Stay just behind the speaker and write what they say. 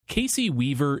Casey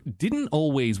Weaver didn't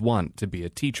always want to be a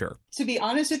teacher. To be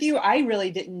honest with you, I really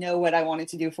didn't know what I wanted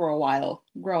to do for a while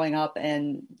growing up,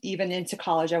 and even into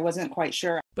college, I wasn't quite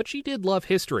sure. But she did love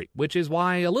history, which is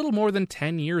why a little more than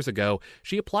 10 years ago,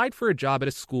 she applied for a job at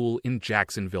a school in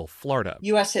Jacksonville, Florida.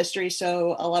 U.S. history,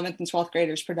 so 11th and 12th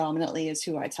graders predominantly is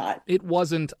who I taught. It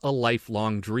wasn't a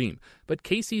lifelong dream, but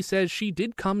Casey says she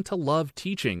did come to love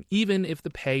teaching, even if the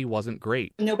pay wasn't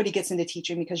great. Nobody gets into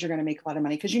teaching because you're going to make a lot of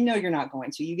money, because you know you're not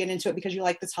going to. You get into it because you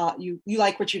like the you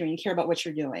like what you're doing, you care about what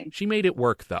you're doing. She made it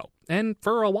work, though, and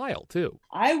for a while, too.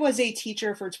 I was a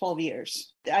teacher for 12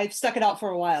 years. I stuck it out for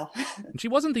a while. She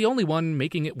wasn't the only one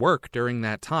making it work during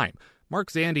that time.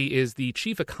 Mark Zandi is the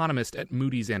chief economist at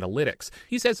Moody's Analytics.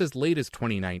 He says as late as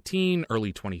 2019,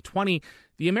 early 2020,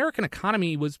 the American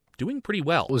economy was doing pretty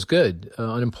well. It was good.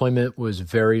 Unemployment was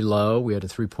very low. We had a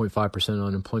 3.5%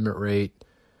 unemployment rate.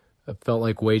 It felt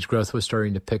like wage growth was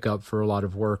starting to pick up for a lot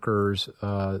of workers.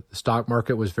 The stock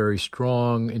market was very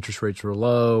strong. Interest rates were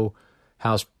low.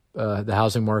 The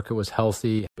housing market was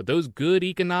healthy. But those good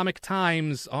economic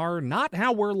times are not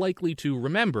how we're likely to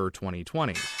remember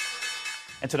 2020.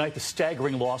 And tonight, the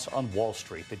staggering loss on Wall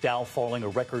Street. The Dow falling a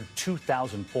record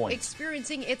 2,000 points.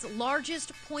 Experiencing its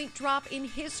largest point drop in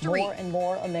history. More and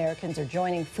more Americans are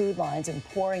joining food lines and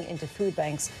pouring into food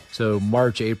banks. So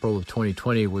March, April of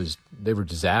 2020 they were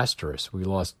disastrous. We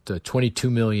lost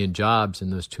 22 million jobs in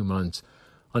those 2 months.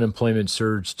 Unemployment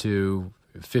surged to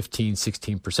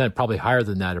 15-16%, probably higher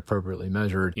than that appropriately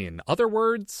measured. In other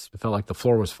words, it felt like the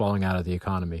floor was falling out of the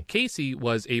economy. Casey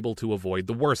was able to avoid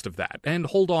the worst of that and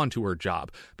hold on to her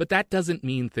job. But that doesn't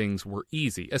mean things were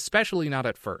easy, especially not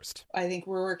at first. I think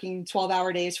we're working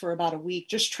 12-hour days for about a week,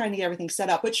 just trying to get everything set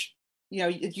up, which, you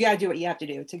got to do what you have to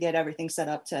do to get everything set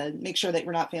up to make sure that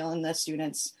we're not failing the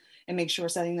students and make sure we're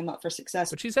setting them up for success.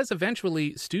 But she says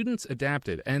eventually students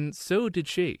adapted, and so did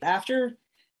she. After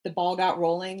the ball got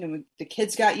rolling and the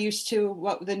kids got used to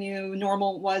what the new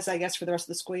normal was, I guess, for the rest of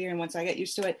the school year. And once I got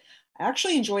used to it, I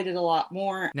actually enjoyed it a lot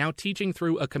more. Now, teaching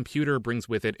through a computer brings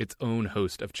with it its own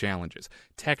host of challenges.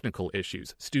 Technical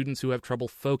issues, students who have trouble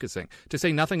focusing, to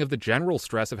say nothing of the general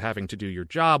stress of having to do your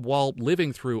job while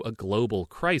living through a global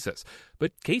crisis.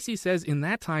 But Casey says in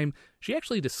that time, she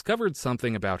actually discovered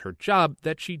something about her job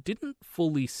that she didn't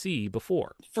fully see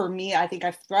before. For me, I think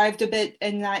I thrived a bit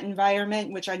in that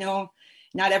environment, which I know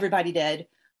not everybody did,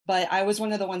 but I was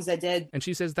one of the ones that did. And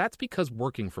she says that's because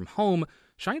working from home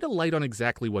shined a light on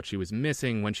exactly what she was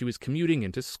missing when she was commuting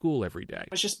into school every day.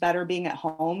 It was just better being at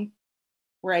home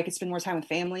where I could spend more time with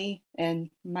family and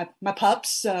my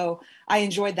pups. So I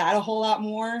enjoyed that a whole lot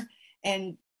more.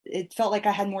 And it felt like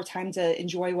I had more time to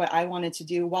enjoy what I wanted to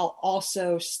do while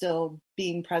also still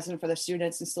being present for the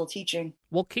students and still teaching.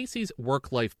 While Casey's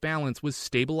work-life balance was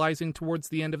stabilizing towards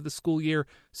the end of the school year,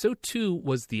 so too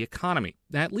was the economy,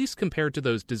 at least compared to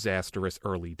those disastrous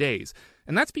early days.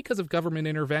 And that's because of government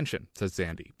intervention, says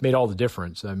Zandi. Made all the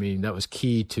difference. I mean, that was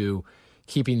key to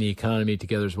keeping the economy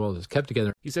together as well as it's kept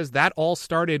together. He says that all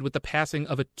started with the passing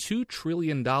of a $2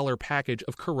 trillion package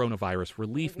of coronavirus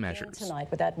relief measures. Tonight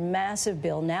with that massive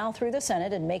bill now through the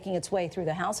Senate and making its way through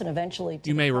the House and eventually to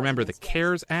You may remember the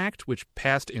CARES Act, which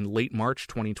passed in late March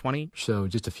 2020. So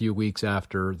just a few weeks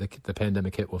after the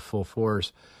pandemic hit with full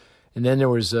force. And then there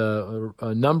was a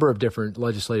number of different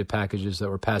legislative packages that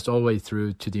were passed all the way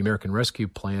through to the American Rescue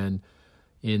Plan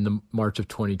in the March of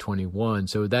 2021.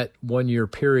 So that 1 year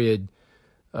period,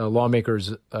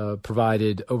 lawmakers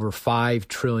provided over $5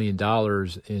 trillion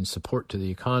in support to the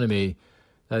economy.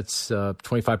 That's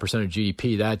 25% of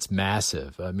GDP. That's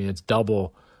massive. I mean, it's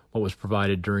double what was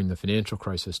provided during the financial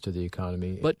crisis to the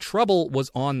economy. But trouble was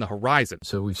on the horizon.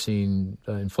 So we've seen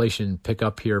inflation pick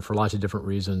up here for lots of different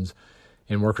reasons.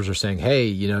 And workers are saying, hey,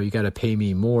 you got to pay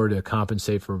me more to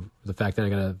compensate for the fact that I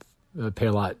got to pay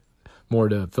a lot more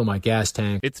to fill my gas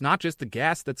tank. It's not just the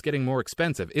gas that's getting more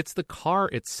expensive. It's the car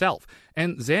itself.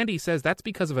 And Zandi says that's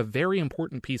because of a very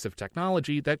important piece of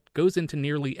technology that goes into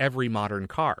nearly every modern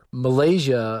car.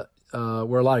 Malaysia,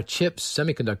 where a lot of chips,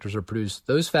 semiconductors are produced,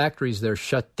 those factories, they're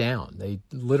shut down. They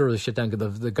literally shut down.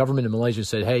 The government in Malaysia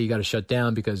said, hey, you got to shut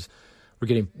down because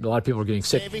a lot of people are getting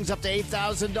sick. Savings up to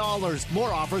 $8,000.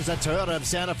 More offers at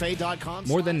ToyotaofSantaFe.com.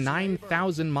 More than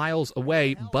 9,000 miles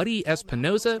away, Buddy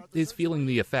Espinoza is feeling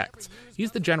the effects. He's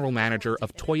the general manager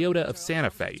of Toyota of Santa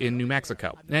Fe in New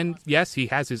Mexico. And yes, he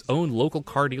has his own local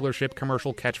car dealership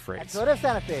commercial catchphrase. At Toyota of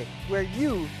Santa Fe, where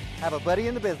you have a buddy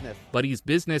in the business. Buddy's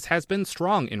business has been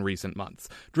strong in recent months,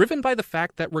 driven by the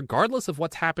fact that regardless of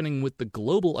what's happening with the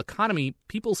global economy,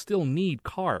 people still need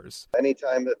cars.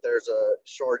 Anytime that there's a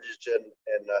shortage in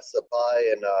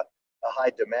supply and a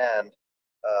high demand,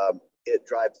 it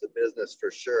drives the business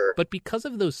for sure. But because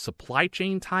of those supply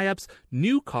chain tie-ups,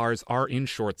 new cars are in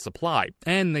short supply,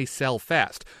 and they sell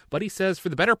fast. But he says for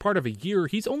the better part of a year,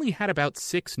 he's only had about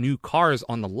 6 new cars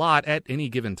on the lot at any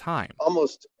given time.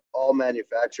 Almost all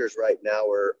manufacturers right now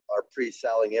are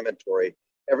pre-selling inventory.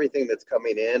 Everything that's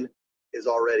coming in is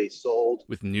already sold.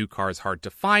 With new cars hard to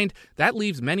find, that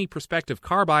leaves many prospective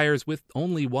car buyers with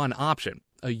only one option,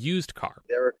 a used car.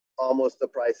 They're almost the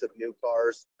price of new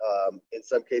cars, in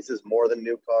some cases more than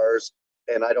new cars,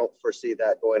 and I don't foresee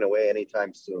that going away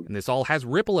anytime soon. And this all has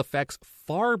ripple effects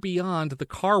far beyond the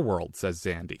car world, says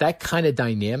Zandy. That kind of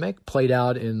dynamic played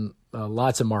out in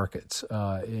lots of markets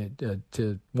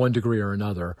to one degree or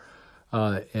another.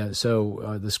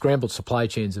 So the scrambled supply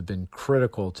chains have been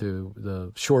critical to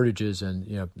the shortages and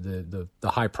the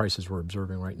high prices we're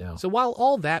observing right now. So while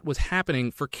all that was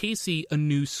happening, for Casey, a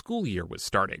new school year was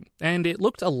starting, and it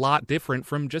looked a lot different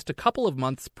from just a couple of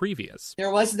months previous.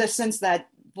 There was this sense that,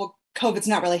 well, COVID's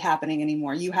not really happening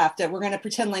anymore. We're going to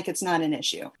pretend like it's not an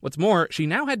issue. What's more, she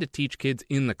now had to teach kids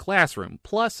in the classroom,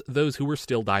 plus those who were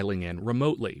still dialing in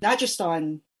remotely. Not just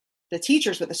on the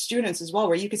teachers, but the students as well,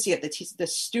 where you could see it, the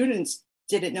students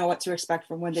didn't know what to expect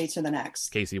from one day to the next.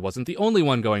 Casey wasn't the only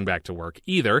one going back to work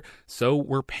either, so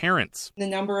were parents. The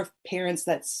number of parents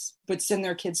that would send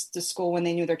their kids to school when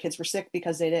they knew their kids were sick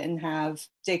because they didn't have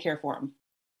daycare for them,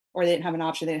 or they didn't have an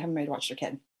option, they didn't have a maid to watch their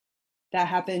kid. That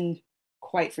happened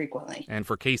quite frequently. And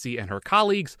for Casey and her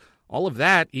colleagues, all of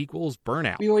that equals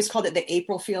burnout. We always called it the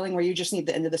April feeling, where you just need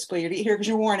the end of the school year to get here because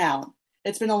you're worn out.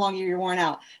 It's been a long year, you're worn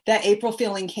out. That April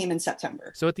feeling came in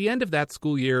September. So at the end of that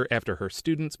school year, after her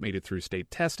students made it through state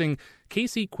testing,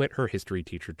 Casey quit her history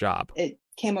teacher job. It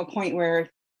came a point where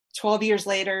 12 years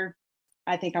later,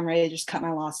 I think I'm ready to just cut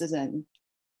my losses and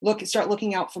start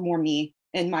looking out for more me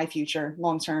and my future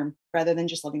long term, rather than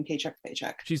just living paycheck to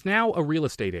paycheck. She's now a real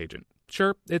estate agent.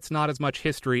 Sure, it's not as much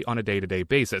history on a day-to-day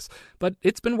basis, but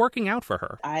it's been working out for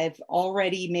her. I've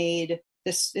already made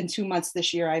this in 2 months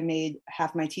this year. I made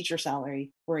half my teacher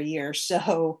salary for a year.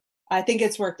 So I think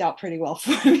it's worked out pretty well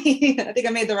for me. I think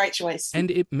I made the right choice. And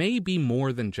it may be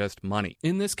more than just money.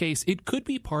 In this case, it could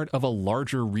be part of a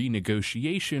larger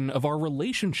renegotiation of our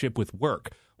relationship with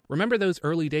work. Remember those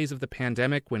early days of the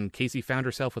pandemic when Casey found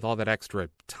herself with all that extra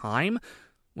time?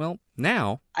 Well,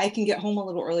 now I can get home a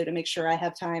little early to make sure I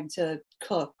have time to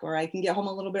cook, or I can get home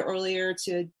a little bit earlier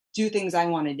to do things I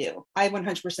want to do. I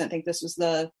 100% think this was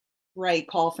the right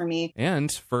call for me. And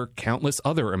for countless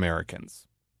other Americans.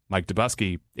 Mike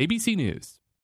Dobuski, ABC News.